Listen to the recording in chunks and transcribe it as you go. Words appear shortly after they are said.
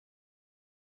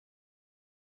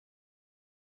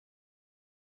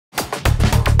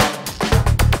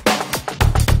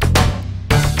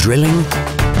drilling,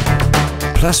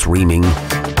 plus reaming,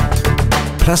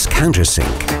 plus countersink,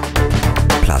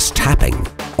 plus tapping,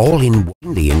 all in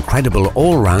the incredible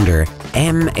all-rounder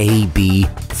MAB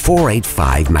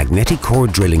 485 magnetic core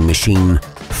drilling machine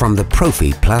from the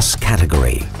Profi Plus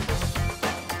category.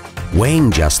 Weighing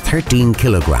just 13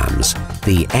 kilograms,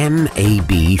 the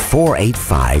MAB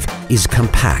 485 is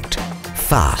compact,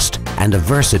 fast and a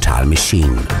versatile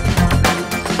machine.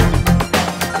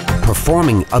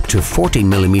 Performing up to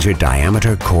 40mm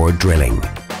diameter core drilling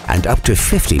and up to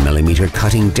 50mm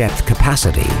cutting depth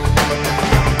capacity.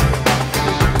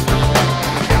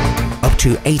 Up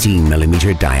to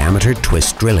 18mm diameter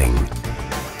twist drilling.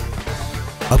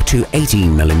 Up to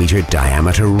 18mm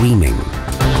diameter reaming.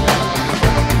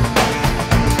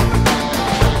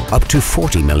 Up to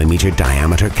 40mm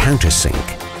diameter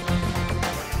countersink.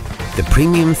 The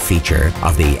premium feature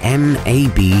of the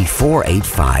MAB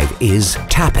 485 is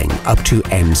tapping up to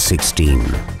M16.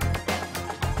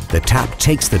 The tap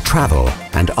takes the travel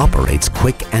and operates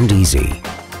quick and easy.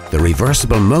 The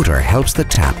reversible motor helps the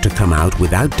tap to come out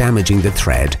without damaging the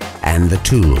thread and the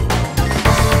tool.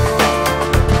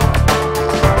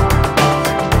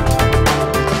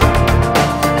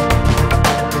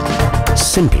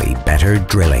 Simply better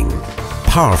drilling.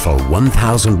 Powerful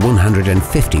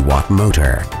 1150 watt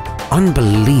motor.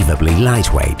 Unbelievably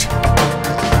lightweight.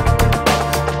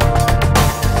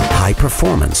 High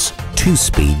performance,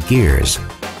 2-speed gears.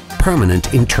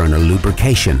 Permanent internal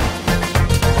lubrication.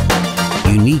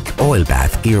 Unique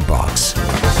oilbath gearbox.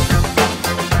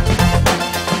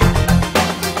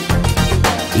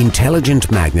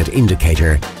 Intelligent magnet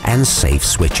indicator and safe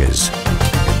switches.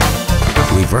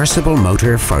 Reversible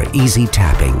motor for easy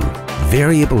tapping.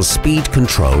 Variable speed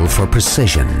control for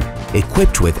precision.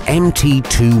 Equipped with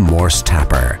MT2 Morse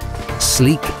tapper.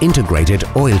 Sleek integrated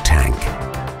oil tank.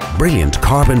 Brilliant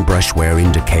carbon brush wear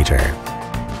indicator.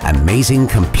 Amazing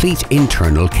complete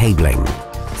internal cabling.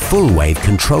 Full wave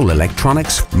control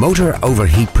electronics, motor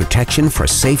overheat protection for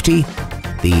safety.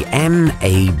 The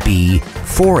MAB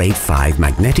 485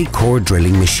 magnetic core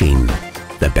drilling machine.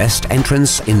 The best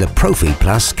entrance in the Profi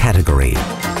Plus category.